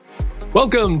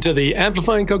Welcome to the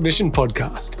Amplifying Cognition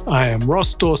podcast. I am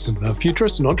Ross Dawson, a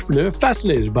futurist and entrepreneur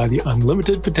fascinated by the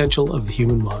unlimited potential of the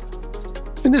human mind.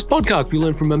 In this podcast, we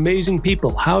learn from amazing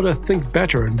people how to think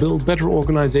better and build better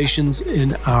organizations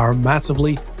in our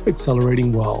massively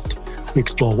accelerating world. We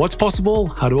explore what's possible,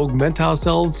 how to augment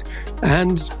ourselves,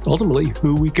 and ultimately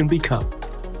who we can become.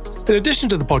 In addition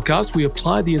to the podcast, we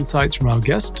apply the insights from our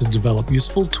guests to develop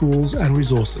useful tools and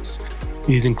resources.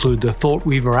 These include the Thought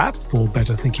Weaver app for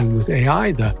better thinking with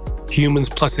AI, the Humans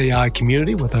Plus AI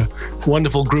community with a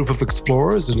wonderful group of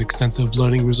explorers and extensive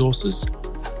learning resources,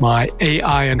 my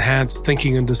AI-enhanced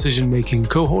thinking and decision-making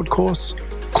cohort course,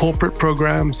 corporate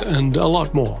programs, and a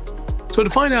lot more. So to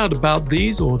find out about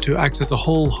these or to access a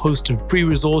whole host of free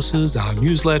resources, our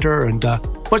newsletter, and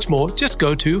much more, just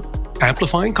go to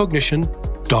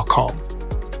amplifyingcognition.com.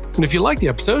 And if you like the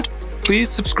episode,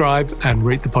 please subscribe and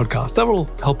rate the podcast. That will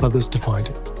help others to find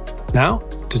it. Now,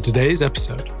 to today's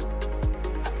episode.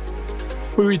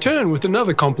 We return with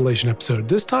another compilation episode,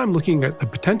 this time looking at the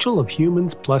potential of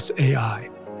humans plus AI.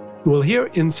 You will hear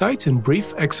insights and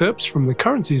brief excerpts from the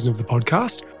current season of the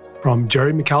podcast from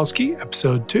Jerry Michalski,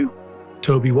 episode 2,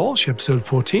 Toby Walsh, episode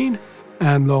 14,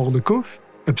 Anne-Laure Lecouffé,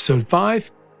 episode 5,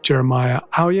 Jeremiah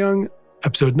Aoyang,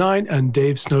 episode 9, and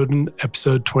Dave Snowden,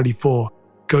 episode 24.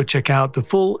 Go check out the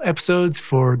full episodes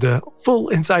for the full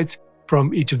insights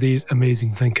from each of these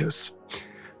amazing thinkers.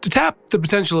 To tap the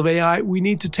potential of AI, we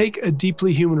need to take a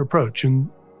deeply human approach. And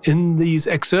in these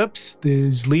excerpts,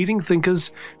 these leading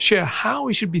thinkers share how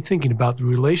we should be thinking about the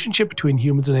relationship between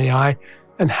humans and AI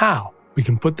and how we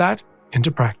can put that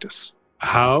into practice.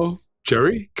 How,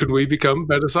 Jerry, could we become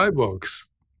better cyborgs?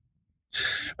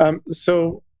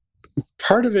 So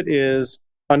part of it is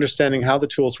understanding how the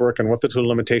tools work and what the tool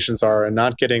limitations are, and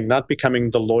not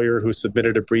becoming the lawyer who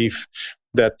submitted a brief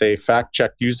that they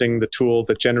fact-checked using the tool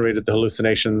that generated the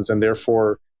hallucinations and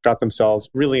therefore got themselves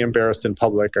really embarrassed in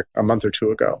public a month or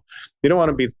two ago. You don't want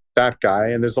to be that guy,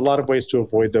 and there's a lot of ways to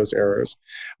avoid those errors.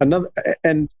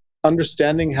 And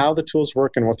understanding how the tools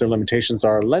work and what their limitations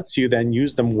are lets you then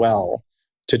use them well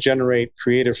to generate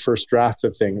creative first drafts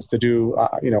of things, to do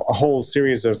a whole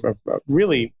series of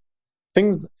really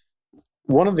things.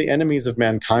 One of the enemies of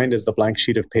mankind is the blank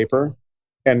sheet of paper.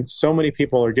 And so many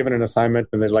people are given an assignment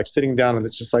and they're like sitting down and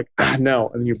it's just like, no.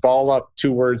 And you ball up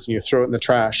 2 words and you throw it in the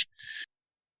trash.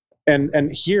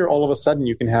 And here, all of a sudden,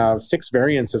 you can have 6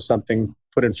 variants of something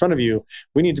put in front of you.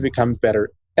 We need to become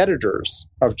better editors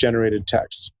of generated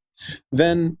text.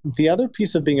 Then the other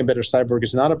piece of being a better cyborg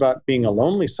is not about being a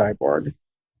lonely cyborg,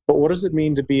 but what does it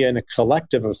mean to be in a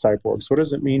collective of cyborgs? What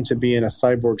does it mean to be in a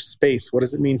cyborg space? What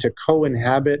does it mean to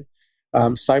co-inhabit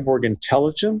cyborg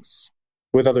intelligence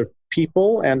with other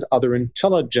people and other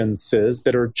intelligences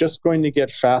that are just going to get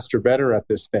faster, better at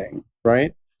this thing,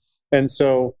 right? And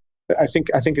so I think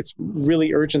it's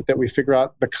really urgent that we figure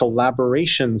out the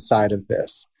collaboration side of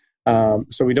this.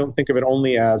 So we don't think of it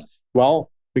only as,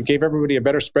 well, we gave everybody a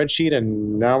better spreadsheet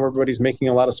and now everybody's making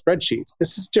a lot of spreadsheets.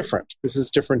 This is different. This is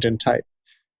different in type.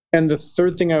 And the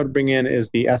third thing I would bring in is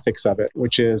the ethics of it,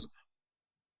 which is,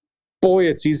 boy,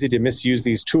 it's easy to misuse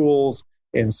these tools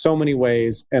in so many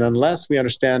ways. And unless we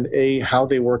understand, A, how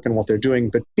they work and what they're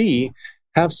doing, but B,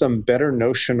 have some better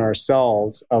notion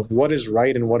ourselves of what is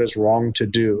right and what is wrong to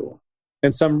do,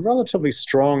 and some relatively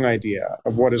strong idea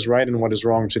of what is right and what is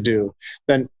wrong to do,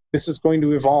 then this is going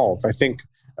to evolve. I think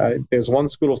there's one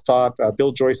school of thought,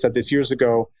 Bill Joyce said this years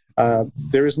ago,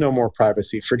 there is no more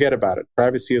privacy. Forget about it.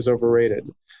 Privacy is overrated.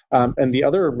 And the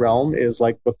other realm is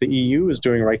like what the EU is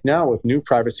doing right now with new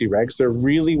privacy regs. They're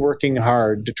really working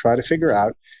hard to try to figure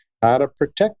out how to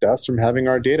protect us from having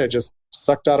our data just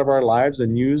sucked out of our lives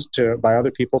and used by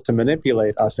other people to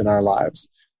manipulate us in our lives,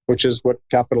 which is what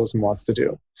capitalism wants to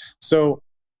do. So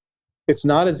it's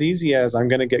not as easy as I'm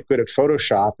going to get good at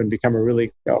Photoshop and become a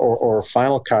really, or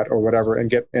Final Cut or whatever, and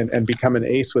become an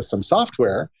ace with some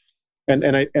software. And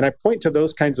I point to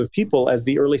those kinds of people as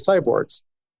the early cyborgs.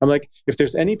 I'm like, if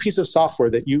there's any piece of software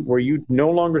where you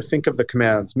no longer think of the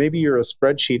commands, maybe you're a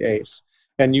spreadsheet ace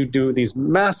and you do these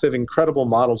massive, incredible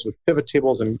models with pivot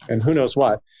tables and who knows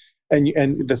what,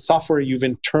 and the software you've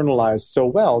internalized so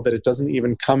well that it doesn't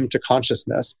even come to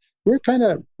consciousness,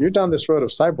 you're down this road of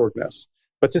cyborgness.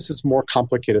 But this is more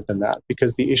complicated than that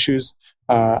because the issues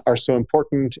are so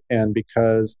important and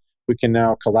because we can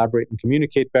now collaborate and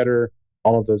communicate better,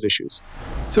 all of those issues.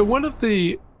 So one of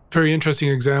the very interesting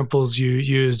examples you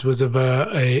used was of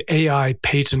a AI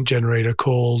patent generator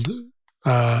called,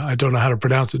 I don't know how to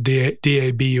pronounce it,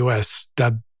 DABUS,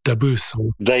 Dabus.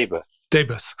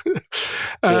 Dabus,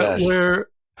 Yes. where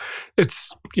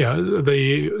it's,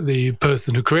 the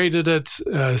person who created it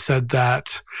said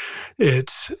that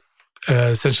it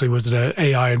essentially was an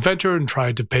AI inventor and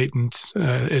tried to patent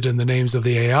it in the names of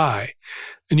the AI.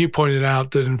 And you pointed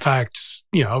out that, in fact,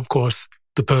 of course,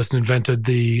 the person invented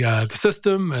the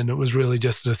system, and it was really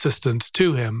just an assistant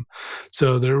to him.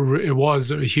 So it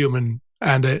was a human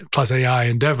and plus AI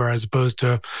endeavor, as opposed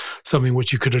to something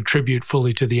which you could attribute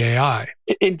fully to the AI.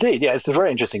 Indeed, yeah, it's a very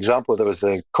interesting example. There was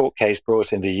a court case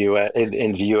brought in the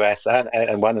US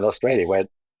and one in Australia where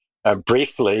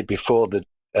briefly before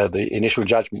the initial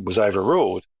judgment was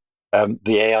overruled,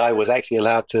 the AI was actually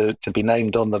allowed to be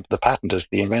named on the patent as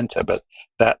the inventor, but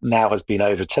that now has been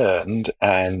overturned,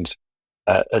 and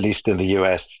at least in the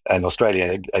US and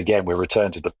Australia, again, we're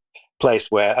returned to the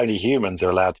place where only humans are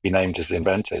allowed to be named as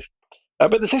inventors.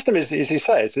 But the system is, as you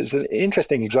say, it's an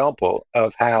interesting example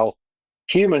of how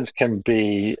humans can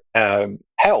be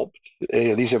helped.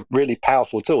 These are really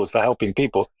powerful tools for helping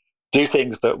people do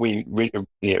things that we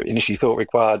initially thought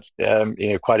required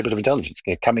quite a bit of intelligence.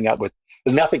 Coming up with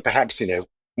nothing perhaps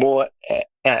more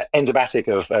enigmatic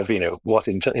of what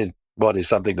is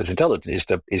something that's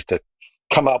intelligent is to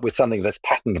come up with something that's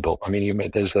patentable. I mean,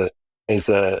 there's a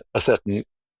certain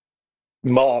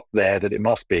mark there that it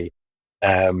must be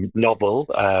novel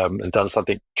and done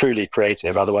something truly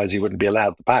creative. Otherwise, you wouldn't be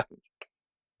allowed the patent.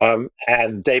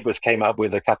 And Dabus came up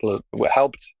with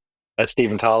helped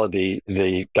Stephen Thaler,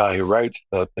 the guy who wrote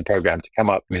the program, to come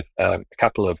up with a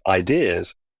couple of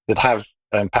ideas that have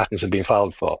patents have been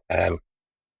filed for.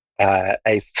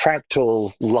 A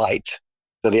fractal light.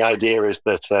 So the idea is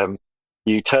that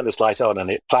you turn this light on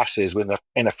and it flashes in a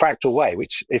fractal way,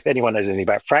 which, if anyone knows anything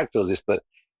about fractals, is that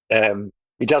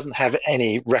it doesn't have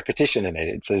any repetition in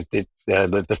it.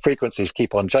 The frequencies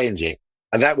keep on changing,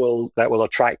 and that will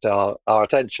attract our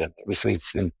attention. Obviously,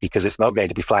 because it's not going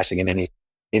to be flashing in any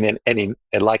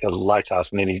like a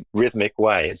lighthouse in any rhythmic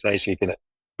way. It's actually going to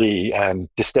be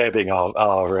disturbing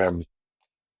our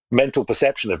mental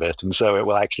perception of it, and so it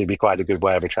will actually be quite a good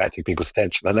way of attracting people's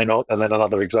attention. And then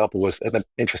another example was,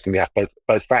 interestingly,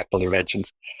 both fractal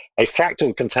inventions, a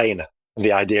fractal container.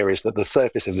 The idea is that the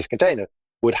surface of this container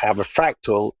would have a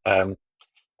fractal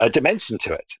a dimension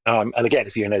to it. And again,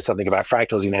 if you know something about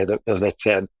fractals, you know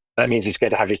that means it's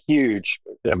going to have a huge,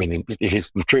 it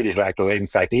is truly fractal, in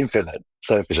fact, infinite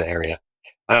surface area.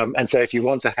 And so if you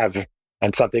want to have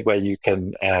something where you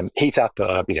can heat up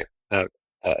a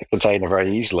container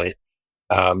very easily,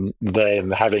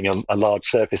 then having a large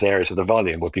surface area to the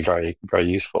volume would be very, very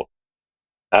useful.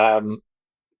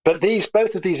 But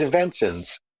both of these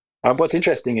inventions, what's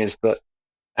interesting is that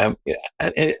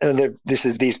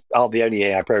these aren't the only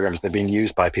AI programs that have been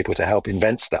used by people to help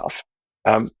invent stuff.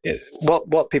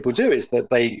 What people do is that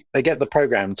they get the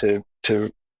program to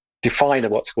define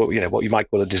what you might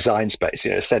call a design space,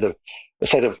 a set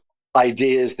of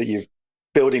ideas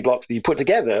building blocks that you put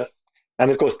together. And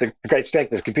of course, the great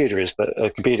strength of the computer is that a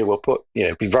computer will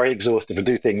be very exhaustive and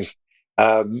do things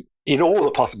in all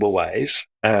the possible ways.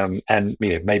 And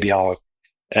maybe our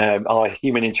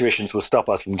human intuitions will stop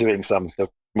us from doing some of the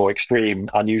more extreme,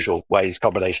 unusual ways,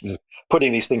 combinations of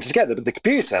putting these things together. But the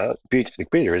beauty of the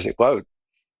computer is it won't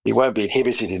be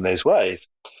inhibited in those ways.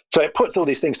 So it puts all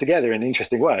these things together in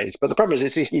interesting ways. But the problem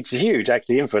is it's a huge,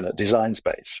 actually infinite design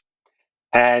space.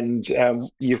 And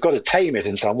you've got to tame it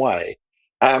in some way.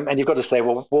 And you've got to say,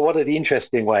 well, what are the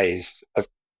interesting ways of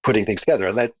putting things together?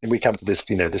 And then we come to this,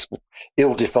 this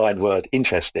ill-defined word,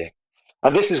 interesting.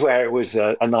 And this is where it was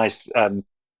a nice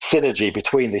synergy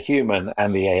between the human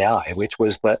and the AI, which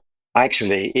was that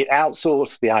actually it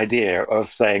outsourced the idea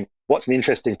of saying, what's an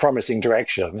interesting, promising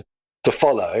direction to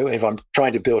follow? If I'm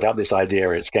trying to build up this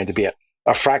idea, it's going to be a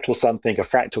fractal something, a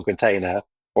fractal container,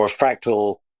 or a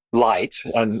fractal light.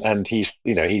 And he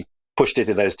pushed it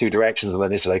in those two directions, and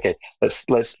then he said, okay,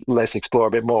 let's explore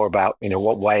a bit more about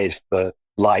what way is the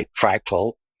light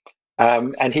fractal.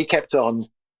 And he kept on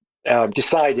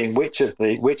deciding which of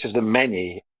the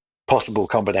many possible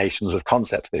combinations of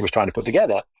concepts that he was trying to put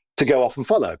together to go off and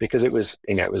follow, because it was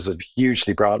a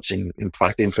hugely branching, in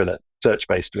fact, infinite search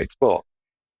space to explore.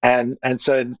 And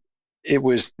so it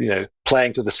was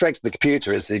playing to the strength of the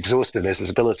computer, its exhaustiveness,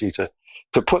 its ability to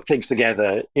put things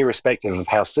together irrespective of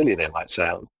how silly they might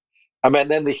sound. And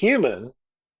then the human,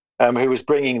 who was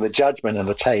bringing the judgment and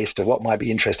the taste of what might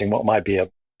be interesting, what might be a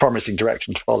promising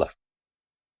direction to follow.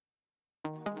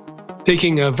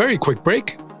 Taking a very quick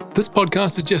break, this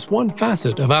podcast is just one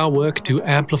facet of our work to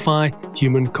amplify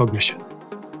human cognition.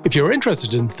 If you're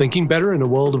interested in thinking better in a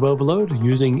world of overload,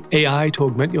 using AI to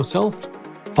augment yourself,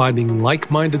 finding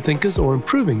like-minded thinkers, or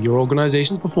improving your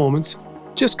organization's performance,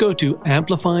 just go to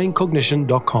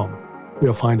amplifyingcognition.com, where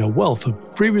you'll find a wealth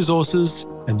of free resources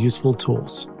and useful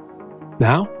tools.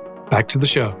 Now, back to the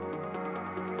show.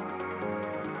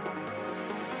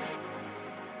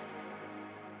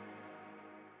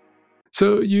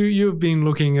 So you've been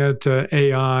looking at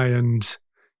AI and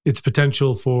its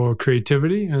potential for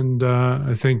creativity, and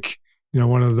I think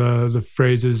one of the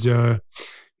phrases you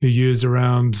used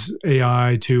around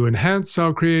AI to enhance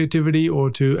our creativity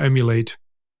or to emulate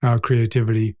our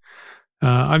creativity.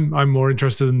 I'm more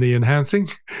interested in the enhancing,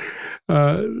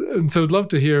 and so I'd love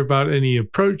to hear about any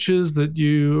approaches that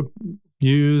you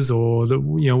use, or that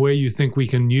where you think we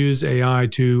can use AI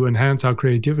to enhance our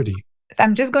creativity.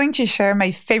 I'm just going to share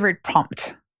my favorite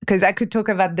prompt, because I could talk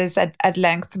about this at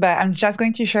length, but I'm just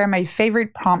going to share my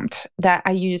favorite prompt that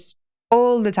I use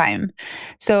all the time.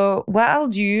 So what I'll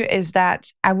do is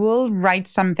that I will write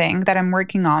something that I'm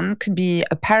working on. Could be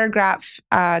a paragraph,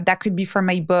 that could be for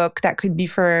my book, that could be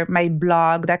for my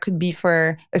blog, that could be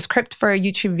for a script for a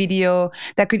YouTube video,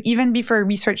 that could even be for a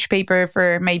research paper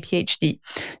for my PhD.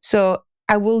 So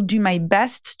I will do my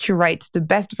best to write the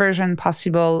best version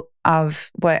possible of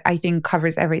what I think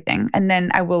covers everything. And then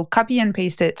I will copy and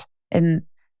paste it in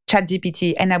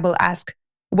ChatGPT, and I will ask,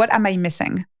 what am I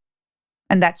missing?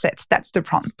 And that's it. That's the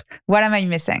prompt. What am I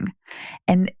missing?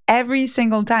 And every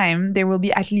single time, there will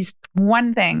be at least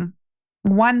one thing,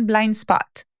 one blind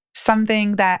spot,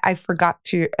 something that I forgot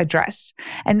to address.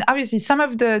 And obviously, some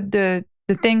of the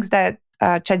things that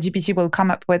ChatGPT will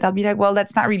come up with, I'll be like, well,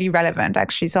 that's not really relevant,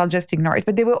 actually, so I'll just ignore it.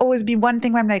 But there will always be one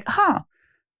thing where I'm like,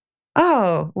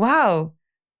 oh, wow,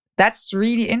 that's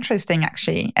really interesting,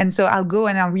 actually. And so I'll go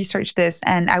and I'll research this,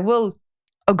 and I will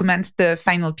augment the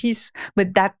final piece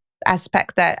with that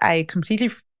aspect that I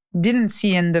completely didn't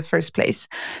see in the first place.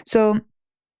 So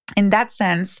in that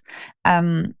sense,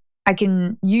 I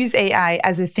can use AI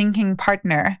as a thinking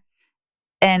partner,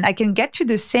 and I can get to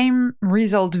the same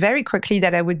result very quickly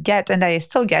that I would get, and I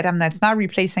still get. That's not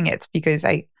replacing it, because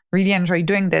I really enjoy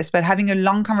doing this, but having a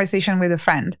long conversation with a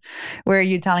friend where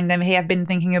you're telling them, hey, I've been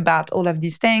thinking about all of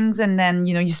these things. And then,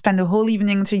 you spend a whole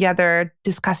evening together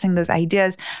discussing those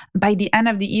ideas. By the end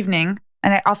of the evening,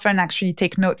 and I often actually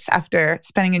take notes after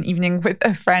spending an evening with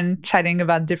a friend chatting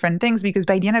about different things, because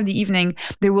by the end of the evening,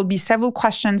 there will be several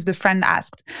questions the friend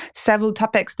asked, several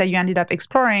topics that you ended up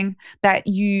exploring that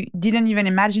you didn't even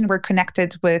imagine were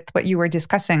connected with what you were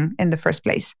discussing in the first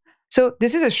place. So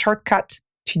this is a shortcut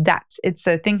to that. It's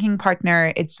a thinking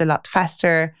partner. It's a lot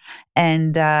faster.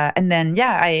 And then,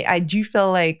 I do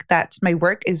feel like that my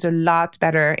work is a lot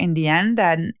better in the end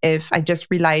than if I just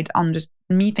relied on just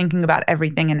me thinking about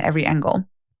everything in every angle.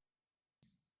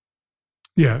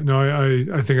 Yeah, no,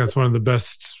 I think that's one of the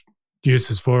best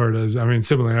uses for it.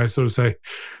 Similarly, I sort of say,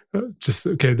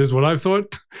 okay, this is what I've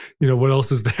thought. What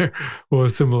else is there? Or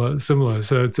similar.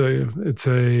 So I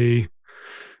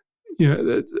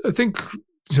think,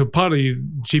 so part of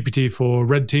GPT for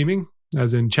red teaming,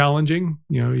 as in challenging,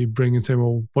 you bring and say,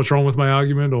 well, what's wrong with my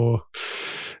argument, or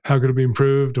how could it be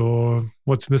improved, or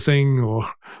what's missing, or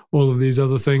all of these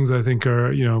other things, I think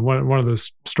are, one of the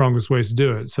strongest ways to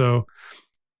do it. So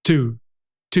two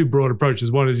broad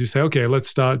approaches. One is you say, okay, let's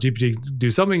start GPT to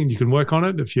do something, and you can work on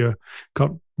it if you've got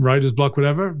writer's block,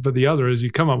 whatever. But the other is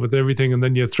you come up with everything, and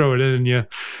then you throw it in and you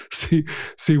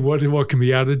see what can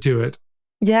be added to it.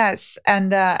 Yes.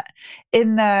 And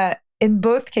in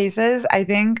both cases, I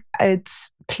think it's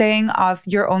playing off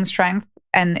your own strength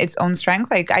and its own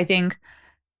strength. Like, I think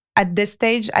at this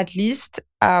stage, at least,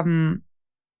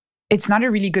 it's not a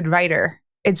really good writer.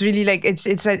 It's really like,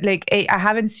 I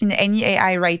haven't seen any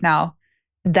AI right now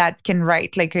that can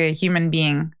write like a human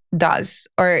being does,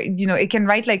 or, it can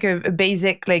write like a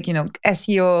basic,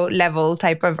 SEO level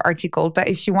type of article. But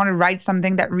if you want to write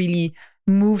something that really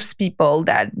moves people,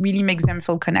 that really makes them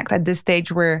feel connect, at this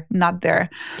stage, we're not there.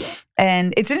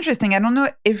 And it's interesting. I don't know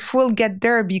if we'll get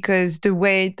there, because the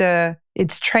way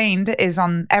it's trained is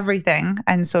on everything.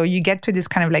 And so you get to this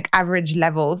kind of like average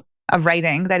level of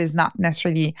writing that is not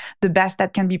necessarily the best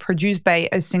that can be produced by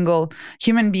a single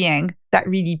human being that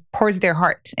really pours their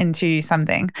heart into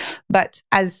something. But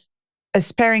as a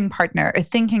sparring partner, a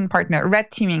thinking partner,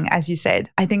 red teaming, as you said,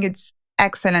 I think it's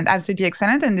excellent, absolutely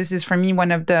excellent. And this is, for me,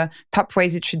 one of the top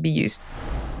ways it should be used.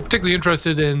 Particularly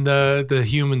interested in the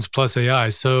humans plus AI.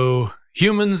 So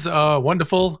humans are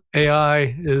wonderful.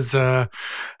 AI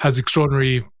has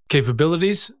extraordinary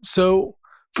capabilities. So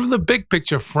from the big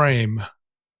picture frame,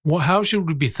 how should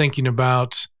we be thinking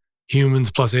about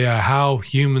humans plus AI? How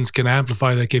humans can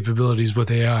amplify their capabilities with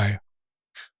AI?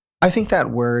 I think that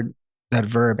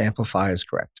verb amplify is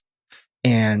correct.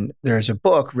 And there's a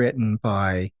book written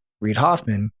by Reid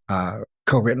Hoffman,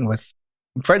 co-written with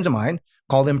friends of mine,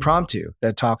 called Impromptu,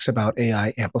 that talks about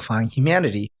AI amplifying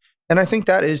humanity. And I think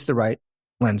that is the right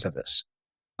lens of this.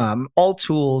 All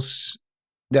tools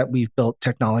that we've built,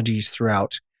 technologies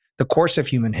throughout the course of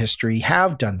human history,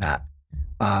 have done that.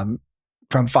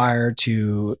 from fire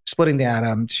to splitting the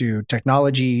atom to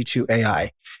technology to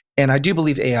AI. And I do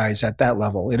believe AI is at that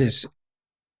level. It is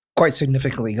quite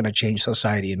significantly going to change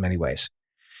society in many ways.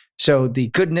 So the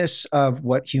goodness of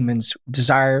what humans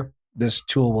desire, this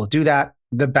tool will do that.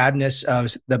 The badness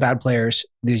of the bad players,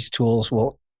 these tools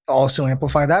will also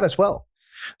amplify that as well.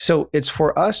 So it's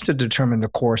for us to determine the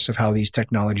course of how these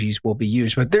technologies will be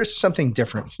used. But there's something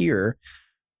different here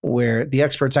where the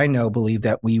experts I know believe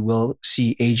that we will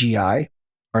see AGI,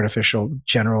 artificial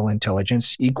general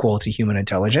intelligence, equal to human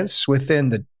intelligence within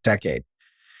the decade.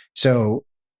 So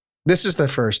this is the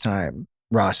first time,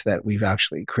 Ross, that we've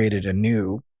actually created a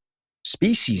new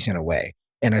species in a way.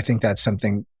 And I think that's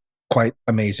something quite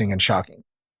amazing and shocking.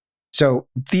 So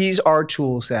these are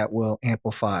tools that will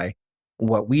amplify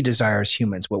what we desire as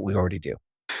humans, what we already do.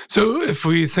 So if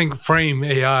we frame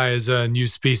AI as a new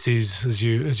species, as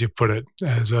you put it,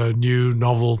 as a new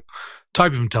novel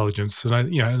type of intelligence,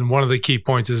 and one of the key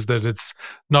points is that it's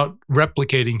not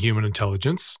replicating human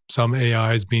intelligence. Some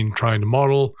AI has been trying to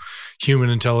model human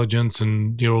intelligence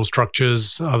and neural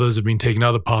structures. Others have been taking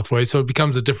other pathways, so it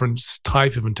becomes a different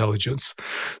type of intelligence.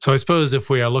 So I suppose if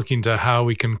we are looking to how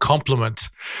we can complement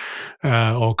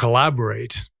or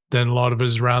collaborate, then a lot of it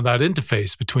is around that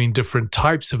interface between different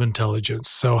types of intelligence.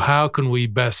 So how can we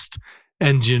best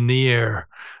engineer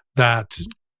that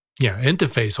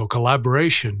interface or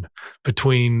collaboration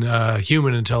between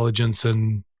human intelligence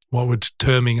and what we're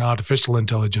terming artificial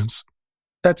intelligence?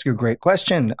 That's a great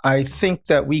question. I think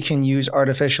that we can use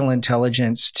artificial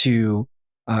intelligence to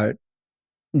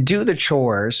do the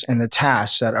chores and the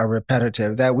tasks that are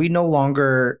repetitive that we no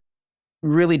longer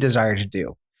really desire to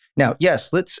do. Now,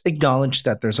 yes, let's acknowledge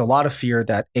that there's a lot of fear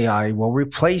that AI will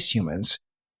replace humans.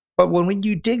 But when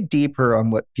you dig deeper on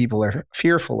what people are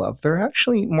fearful of, they're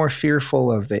actually more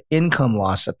fearful of the income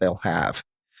loss that they'll have.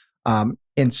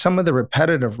 In some of the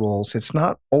repetitive roles, it's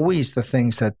not always the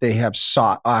things that they have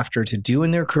sought after to do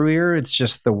in their career. It's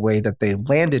just the way that they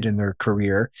landed in their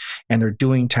career, and they're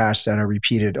doing tasks that are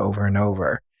repeated over and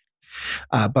over.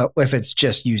 But if it's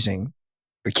just using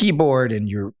a keyboard and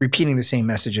you're repeating the same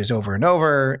messages over and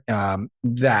over,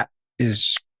 that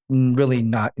is really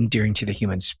not endearing to the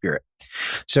human spirit.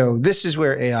 So this is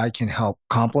where AI can help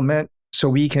complement, so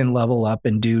we can level up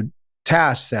and do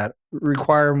tasks that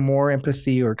require more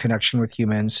empathy or connection with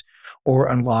humans or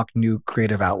unlock new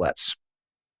creative outlets.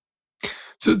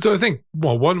 So I think,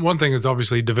 one thing is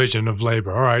obviously division of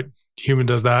labor. All right, human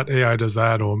does that, AI does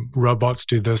that, or robots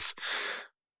do this.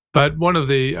 But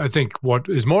I think what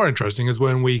is more interesting is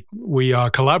when we are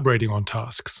collaborating on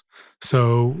tasks.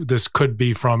 So this could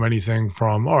be from anything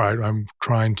from, all right, I'm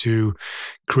trying to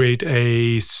create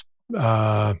build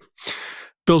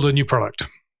a new product.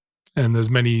 And there's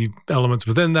many elements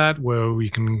within that where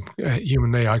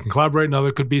human AI can collaborate.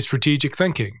 Another could be strategic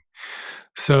thinking.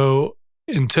 So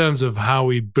in terms of how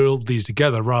we build these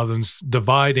together, rather than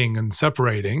dividing and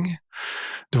separating,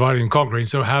 dividing and conquering.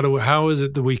 So how is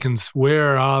it that we can,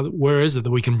 where is it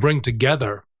that we can bring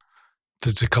together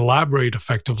to collaborate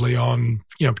effectively on,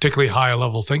 particularly higher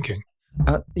level thinking?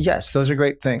 Yes, those are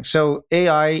great things. So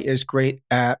AI is great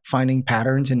at finding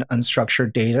patterns in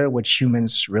unstructured data, which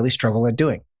humans really struggle at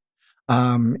doing.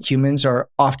 Humans are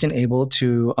often able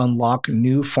to unlock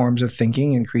new forms of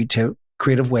thinking in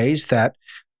creative ways that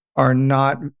are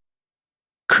not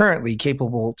currently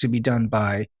capable to be done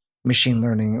by machine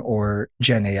learning or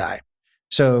Gen AI.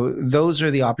 So those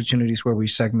are the opportunities where we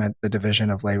segment the division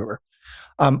of labor.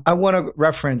 I want to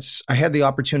reference, I had the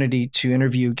opportunity to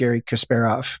interview Garry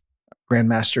Kasparov,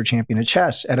 Grandmaster Champion of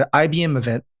Chess, at an IBM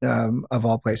event of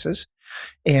all places.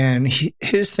 And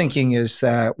his thinking is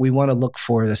that we want to look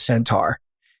for the centaur.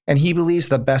 And he believes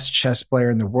the best chess player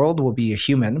in the world will be a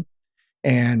human.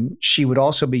 And she would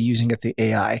also be using it the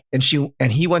AI. And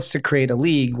he wants to create a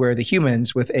league where the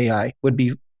humans with AI would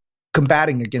be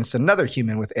combating against another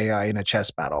human with AI in a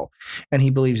chess battle. And he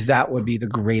believes that would be the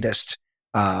greatest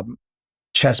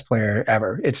chess player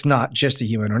ever. It's not just a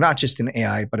human or not just an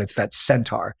AI, but it's that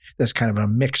centaur. That's kind of a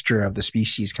mixture of the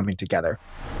species coming together.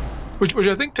 Which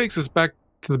I think takes us back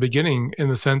to the beginning in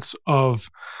the sense of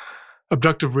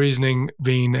abductive reasoning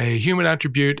being a human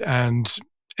attribute and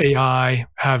AI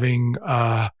having,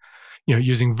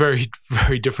 using very,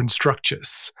 very different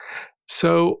structures.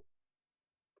 So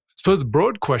I suppose the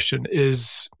broad question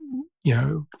is,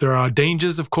 there are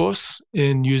dangers, of course,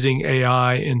 in using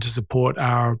AI to support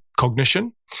our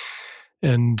cognition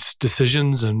and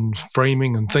decisions and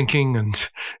framing and thinking and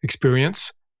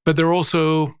experience. But there are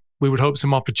also, we would hope,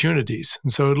 some opportunities.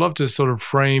 And so I'd love to sort of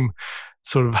frame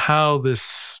sort of how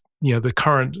this, the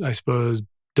current, I suppose,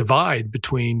 divide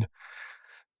between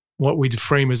what we'd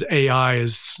frame as AI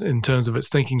is in terms of its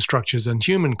thinking structures and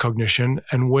human cognition,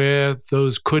 and where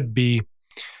those could be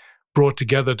brought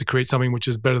together to create something which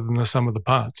is better than the sum of the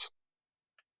parts.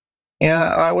 Yeah,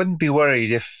 I wouldn't be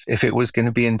worried if it was going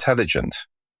to be intelligent.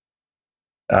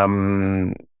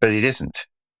 But it isn't.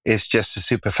 It's just a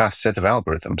super fast set of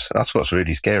algorithms. That's what's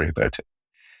really scary about it.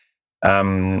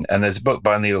 And there's a book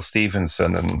by Neil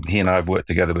Stephenson, and he and I have worked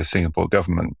together with Singapore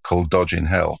government, called Dodging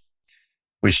Hell,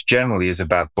 which generally is a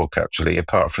bad book, actually,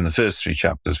 apart from the first 3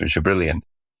 chapters, which are brilliant,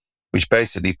 which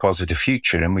basically posit a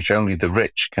future in which only the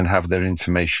rich can have their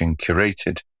information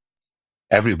curated.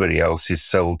 Everybody else is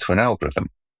sold to an algorithm.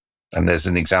 And there's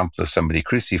an example of somebody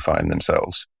crucifying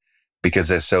themselves because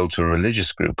they're sold to a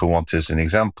religious group who want as an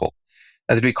example.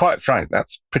 And to be quite frank,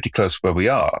 that's pretty close where we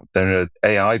are. There are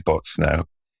AI bots now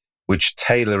which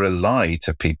tailor a lie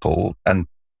to people and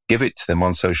give it to them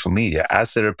on social media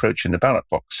as they're approaching the ballot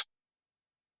box.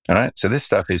 All right. So this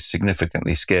stuff is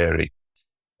significantly scary.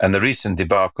 And the recent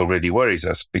debacle really worries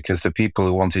us because the people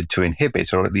who wanted to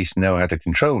inhibit or at least know how to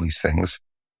control these things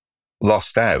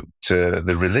lost out to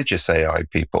the religious AI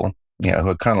people, who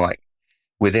are kind of like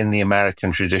within the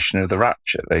American tradition of the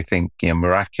rapture. They think,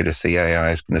 miraculously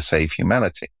AI is going to save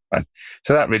humanity. Right.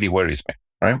 So that really worries me.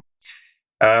 Right.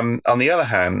 On the other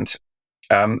hand,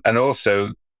 and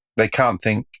also they can't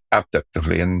think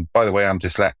abductively. And by the way, I'm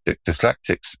dyslexic.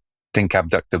 Dyslexics think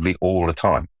abductively all the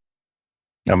time.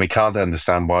 And we can't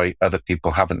understand why other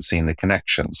people haven't seen the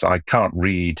connections. I can't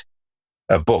read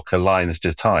a book a line at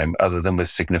a time other than with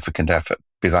significant effort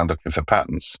because I'm looking for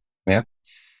patterns. Yeah.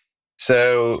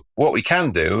 So what we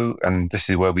can do, and this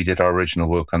is where we did our original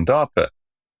work on DARPA,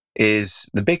 is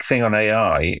the big thing on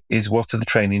AI is what are the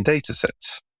training data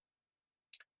sets?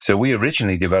 So we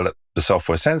originally developed the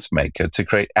software SenseMaker to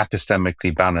create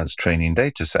epistemically balanced training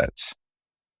data sets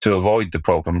to avoid the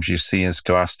problems you see in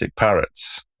Scholastic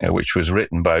Parrots, which was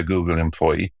written by a Google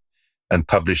employee and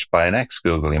published by an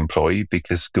ex-Google employee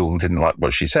because Google didn't like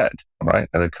what she said, right?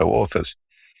 And the co-authors.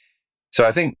 So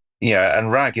I think,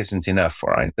 and RAG isn't enough,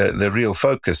 right? The real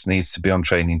focus needs to be on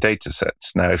training data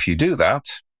sets. Now, if you do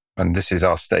that, and this is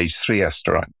our stage 3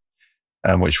 SDRI,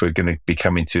 which we're going to be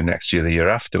coming to next year, the year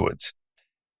afterwards,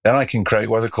 then I can create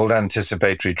what are called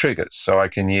anticipatory triggers. So I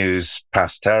can use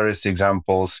past terrorist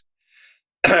examples.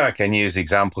 I can use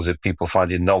examples of people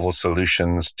finding novel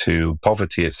solutions to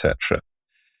poverty, etc.,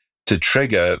 to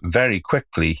trigger very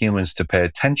quickly humans to pay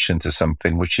attention to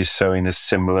something which is showing a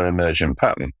similar emergent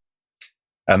pattern.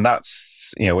 And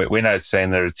that's, we're now saying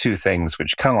there are 2 things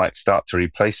which kind of like start to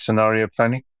replace scenario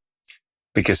planning,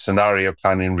 because scenario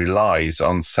planning relies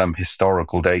on some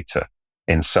historical data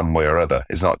in some way or other.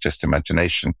 It's not just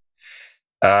imagination.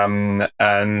 And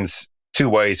 2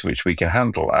 ways which we can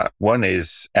handle that. One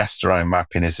is SDRI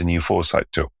mapping is a new foresight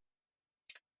tool,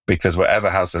 because whatever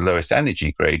has the lowest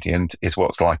energy gradient is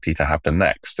what's likely to happen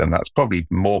next. And that's probably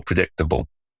more predictable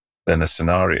than a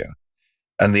scenario.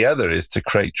 And the other is to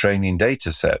create training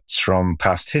data sets from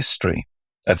past history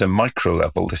at a micro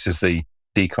level. This is the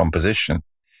decomposition,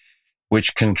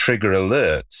 which can trigger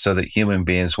alerts so that human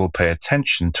beings will pay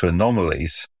attention to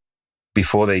anomalies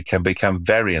before they can become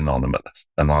very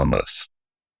anomalous.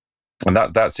 And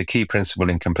that's a key principle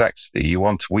in complexity.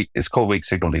 It's called weak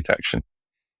signal detection.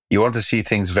 You want to see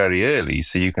things very early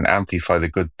so you can amplify the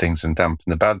good things and dampen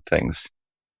the bad things.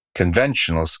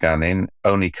 Conventional scanning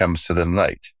only comes to them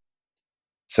late.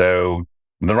 So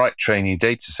the right training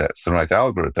data sets, the right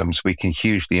algorithms, we can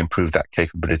hugely improve that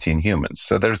capability in humans.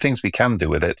 So there are things we can do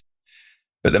with it.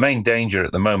 But the main danger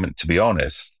at the moment, to be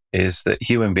honest, is that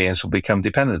human beings will become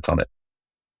dependent on it.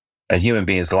 And human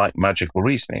beings like magical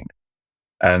reasoning.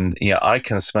 And I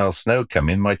can smell snow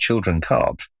coming, my children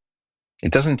can't.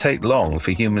 It doesn't take long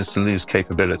for humans to lose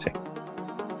capability.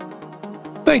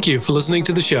 Thank you for listening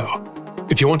to the show.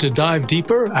 If you want to dive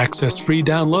deeper, access free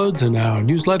downloads in our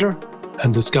newsletter,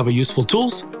 and discover useful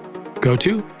tools, go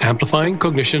to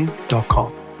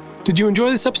amplifyingcognition.com. Did you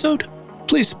enjoy this episode?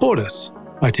 Please support us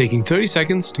by taking 30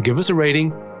 seconds to give us a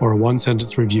rating or a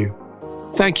 1-sentence review.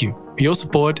 Thank you for your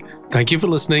support. Thank you for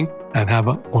listening, and have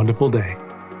a wonderful day.